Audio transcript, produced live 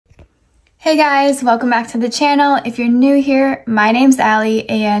Hey guys, welcome back to the channel. If you're new here, my name's Allie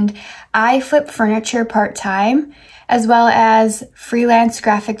and I flip furniture part-time as well as freelance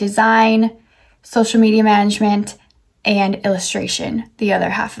graphic design, social media management, and illustration the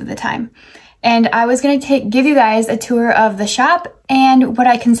other half of the time. And I was going to give you guys a tour of the shop and what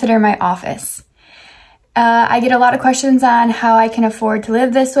I consider my office. I get a lot of questions on how I can afford to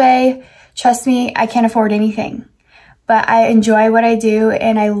live this way. Trust me, I can't afford anything. But I enjoy what I do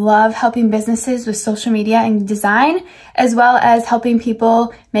and I love helping businesses with social media and design, as well as helping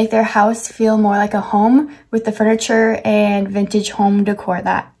people make their house feel more like a home with the furniture and vintage home decor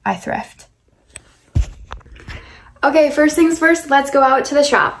that I thrift. Okay, first things first, let's go out to the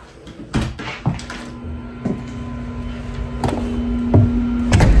shop.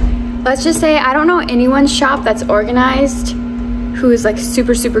 Let's just say I don't know anyone's shop that's organized who is like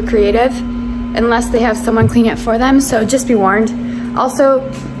super creative, unless they have someone clean it for them, so just be warned. Also,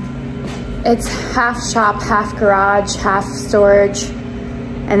 it's half shop, half garage, half storage,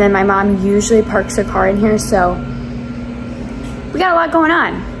 and then my mom usually parks her car in here, so we got a lot going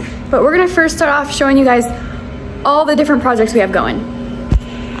on. But we're gonna first start off showing you guys all the different projects we have going.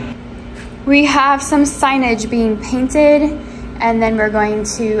 We have some signage being painted, and then we're going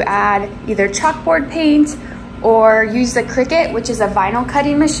to add either chalkboard paint or use the Cricut, which is a vinyl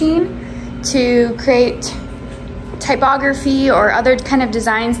cutting machine, to create typography or other kind of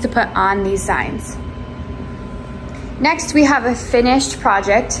designs to put on these signs. Next, we have a finished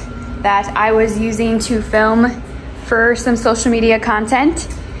project that I was using to film for some social media content.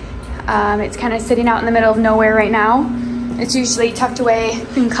 It's kind of sitting out in the middle of nowhere right now. It's usually tucked away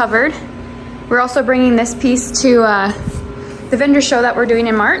and covered. We're also bringing this piece to the vendor show that we're doing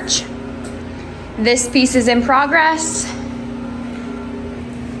in March. This piece is in progress.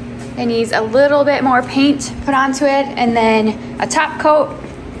 It needs a little bit more paint put onto it, and then a top coat,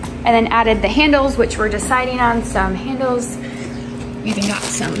 and then added the handles, which we're deciding on some handles. We even got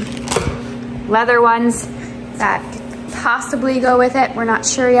some leather ones that could possibly go with it. We're not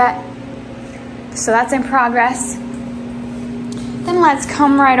sure yet. So that's in progress. Then let's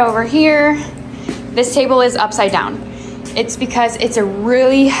come right over here. This table is upside down. It's because it's a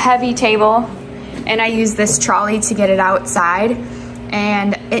really heavy table, and I use this trolley to get it outside.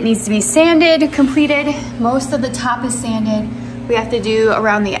 And it needs to be sanded, completed. Most of the top is sanded. We have to do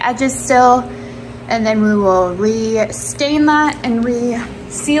around the edges still, and then we will re-stain that and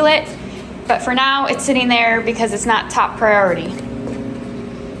re-seal it. But for now, it's sitting there because it's not top priority.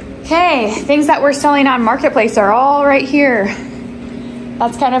 Okay, things that we're selling on Marketplace are all right here.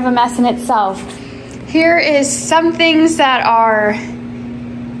 That's kind of a mess in itself. Here is some things that are,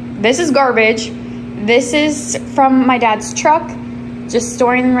 this is garbage. This is from my dad's truck. Just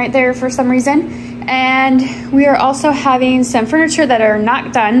storing them right there for some reason. And we are also having some furniture that are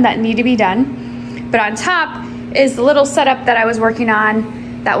not done, that need to be done. But on top is the little setup that I was working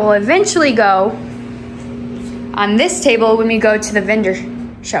on that will eventually go on this table when we go to the vendor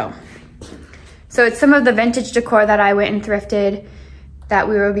show. So it's some of the vintage decor that I went and thrifted that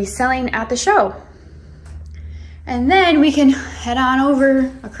we will be selling at the show. And then we can head on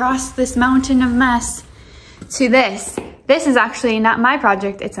over across this mountain of mess to this. This is actually not my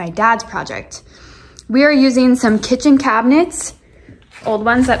project, it's my dad's project. We are using some kitchen cabinets, old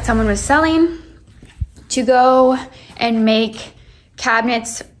ones that someone was selling, to go and make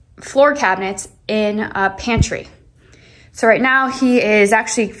cabinets, floor cabinets in a pantry. So right now he is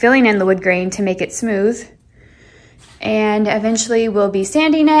actually filling in the wood grain to make it smooth. And eventually we'll be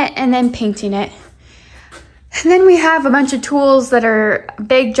sanding it and then painting it. And then we have a bunch of tools that are a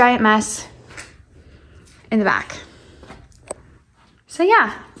big giant mess in the back. So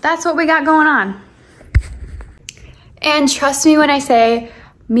yeah, that's what we got going on. And trust me when I say,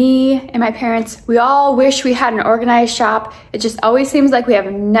 me and my parents, we all wish we had an organized shop. It just always seems like we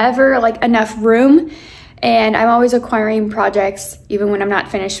have never enough room. And I'm always acquiring projects, even when I'm not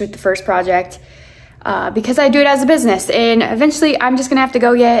finished with the first project, because I do it as a business. And eventually I'm just gonna have to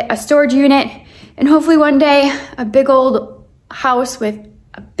go get a storage unit, and hopefully one day a big old house with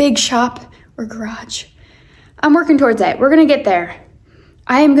a big shop or garage. I'm working towards it. We're gonna get there.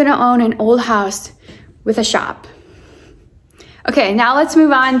 I am gonna own an old house with a shop. Okay, now let's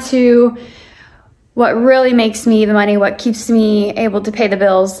move on to what really makes me the money, what keeps me able to pay the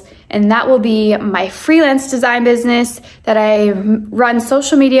bills, and that will be my freelance design business that I run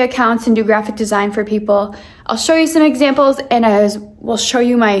social media accounts and do graphic design for people. I'll show you some examples and I will show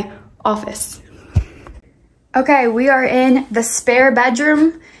you my office. Okay, we are in the spare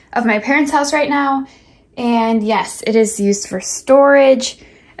bedroom of my parents' house right now. And yes, it is used for storage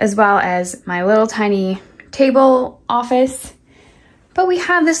as well as my little tiny table office. But we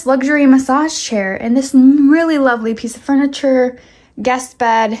have this luxury massage chair and this really lovely piece of furniture, guest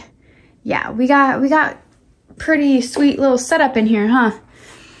bed. Yeah, we got pretty sweet little setup in here, huh?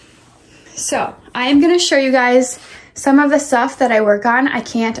 So I am gonna show you guys some of the stuff that I work on. I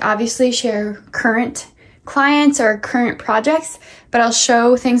can't obviously share current clients or current projects, but I'll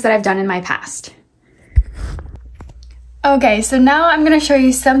show things that I've done in my past. Okay, so now I'm gonna show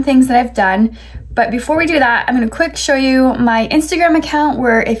you some things that I've done, but before we do that, I'm gonna quick show you my Instagram account,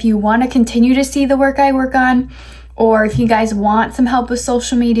 where if you wanna continue to see the work I work on, or if you guys want some help with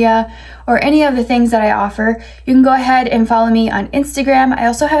social media or any of the things that I offer, you can go ahead and follow me on Instagram. I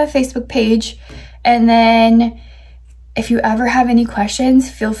also have a Facebook page, and then if you ever have any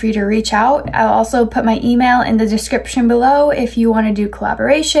questions, feel free to reach out. I'll also put my email in the description below if you want to do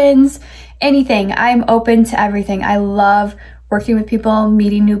collaborations, anything. I'm open to everything. I love working with people,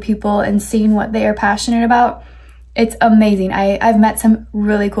 meeting new people, and seeing what they are passionate about. It's amazing. I've met some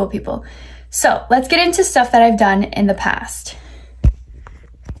really cool people. So let's get into stuff that I've done in the past.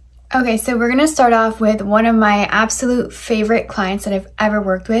 Okay, so we're gonna start off with one of my absolute favorite clients that I've ever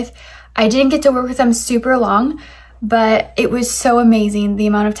worked with. I didn't get to work with them super long, but it was so amazing the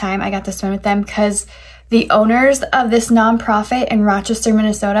amount of time I got to spend with them, because the owners of this nonprofit in Rochester,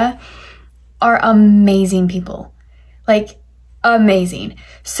 Minnesota are amazing people, like amazing.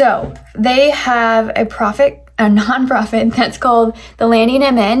 So they have a nonprofit that's called the Landing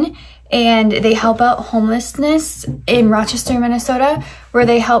I'm In, and they help out homelessness in Rochester, Minnesota, where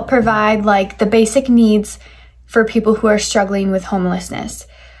they help provide like the basic needs for people who are struggling with homelessness.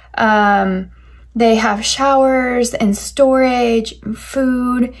 They have showers and storage, and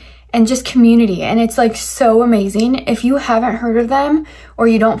food, and just community. And it's like so amazing. If you haven't heard of them or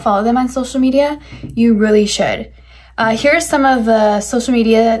you don't follow them on social media, you really should. Here's some of the social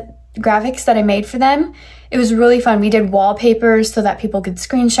media graphics that I made for them. It was really fun. We did wallpapers so that people could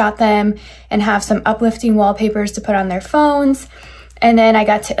screenshot them and have some uplifting wallpapers to put on their phones. And then I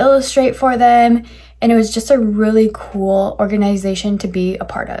got to illustrate for them. And it was just a really cool organization to be a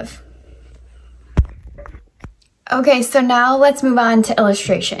part of. Okay, so now let's move on to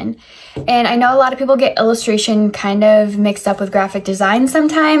illustration. And I know a lot of people get illustration kind of mixed up with graphic design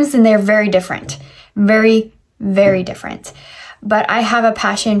sometimes, and they're very different. Very, very different. But I have a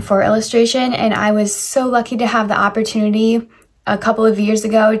passion for illustration, and I was so lucky to have the opportunity a couple of years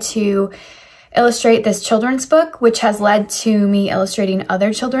ago to illustrate this children's book, which has led to me illustrating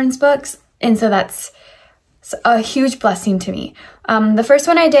other children's books. And so that's a huge blessing to me. The first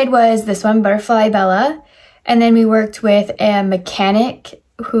one I did was this one, Butterfly Bella. And then we worked with a mechanic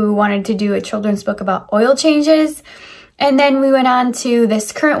who wanted to do a children's book about oil changes. And then we went on to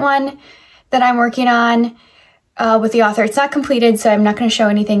this current one that I'm working on with the author. It's not completed, so I'm not going to show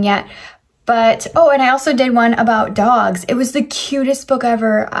anything yet. But, oh, and I also did one about dogs. It was the cutest book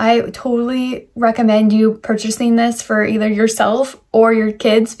ever. I totally recommend you purchasing this for either yourself or your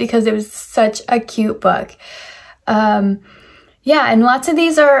kids, because it was such a cute book. Yeah, and lots of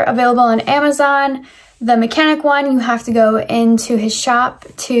these are available on Amazon. The mechanic one, you have to go into his shop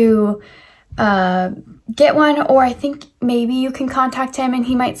to get one, or I think maybe you can contact him and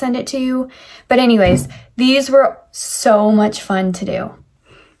he might send it to you. But anyways, these were so much fun to do.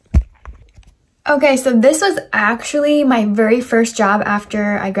 Okay, so this was actually my very first job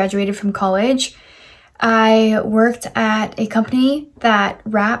after I graduated from college. I worked at a company that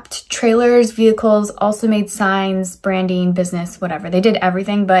wrapped trailers, vehicles, also made signs, branding, business, whatever. They did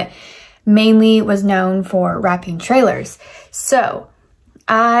everything, but mainly was known for wrapping trailers. So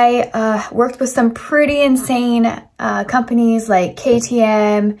I worked with some pretty insane companies like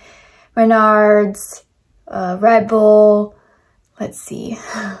KTM, Menards, Red Bull, let's see,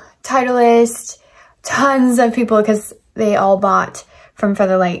 Titleist, tons of people, because they all bought from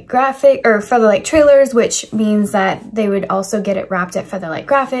Featherlight Trailers, which means that they would also get it wrapped at Featherlight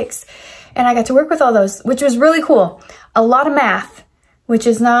Graphics. And I got to work with all those, which was really cool. A lot of math, which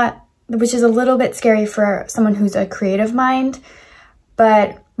is a little bit scary for someone who's a creative mind,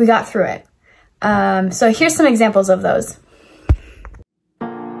 but we got through it. So here's some examples of those.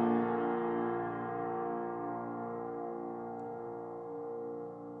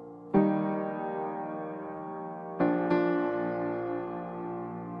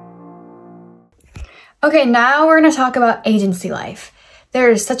 Okay, now we're gonna talk about agency life. There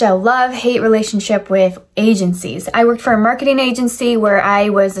is such a love-hate relationship with agencies. I worked for a marketing agency where I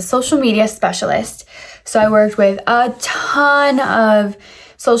was a social media specialist. So I worked with a ton of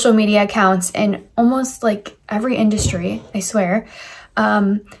social media accounts in almost like every industry, I swear.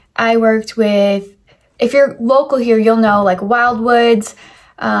 I worked with, if you're local here, you'll know like Wildwoods,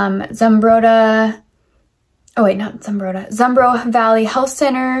 Zumbrota, oh wait, not Zumbrota, Zumbro Valley Health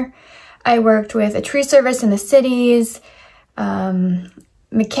Center. I worked with a tree service in the cities,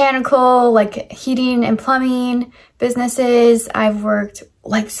 mechanical, like heating and plumbing businesses. I've worked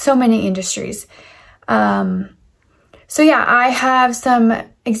like so many industries. So yeah, I have some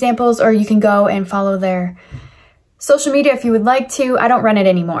examples, or you can go and follow their social media if you would like to. I don't run it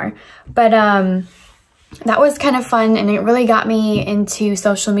anymore, but that was kind of fun, and it really got me into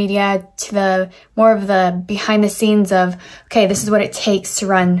social media, to the more of the behind the scenes of, okay, this is what it takes to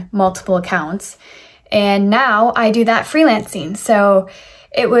run multiple accounts. And now I do that freelancing. So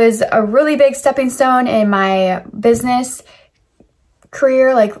it was a really big stepping stone in my business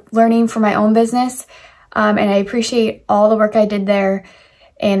career, like learning for my own business. And I appreciate all the work I did there,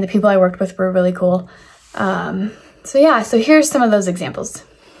 and the people I worked with were really cool. So yeah, so here's some of those examples.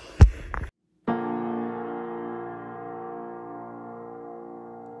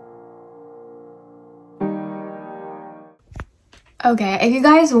 Okay, if you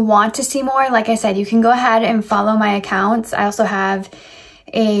guys want to see more, like I said, you can go ahead and follow my accounts. I also have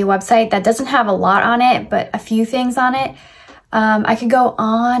a website that doesn't have a lot on it, but a few things on it. I could go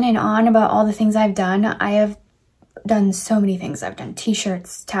on and on about all the things I've done. I have done so many things. I've done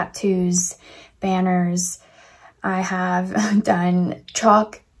t-shirts, tattoos, banners. I have done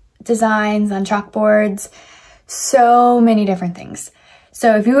chalk designs on chalkboards, so many different things.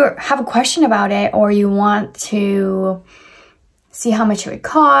 So if you have a question about it, or you want to see how much it would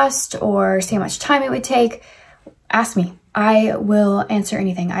cost, or see how much time it would take, ask me. I will answer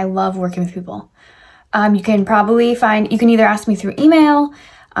anything. I love working with people. You can either ask me through email,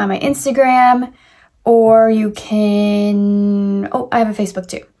 on my Instagram, or you can, I have a Facebook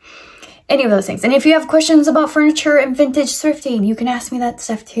too. Any of those things. And if you have questions about furniture and vintage thrifting, you can ask me that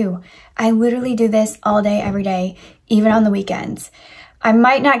stuff too. I literally do this all day, every day, even on the weekends. I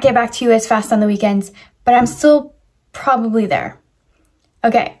might not get back to you as fast on the weekends, but I'm still probably there.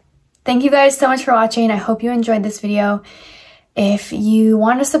 Okay, thank you guys so much for watching. I hope you enjoyed this video. If you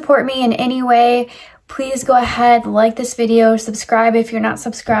want to support me in any way, please go ahead, like this video, subscribe if you're not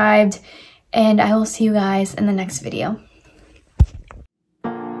subscribed, and I will see you guys in the next video.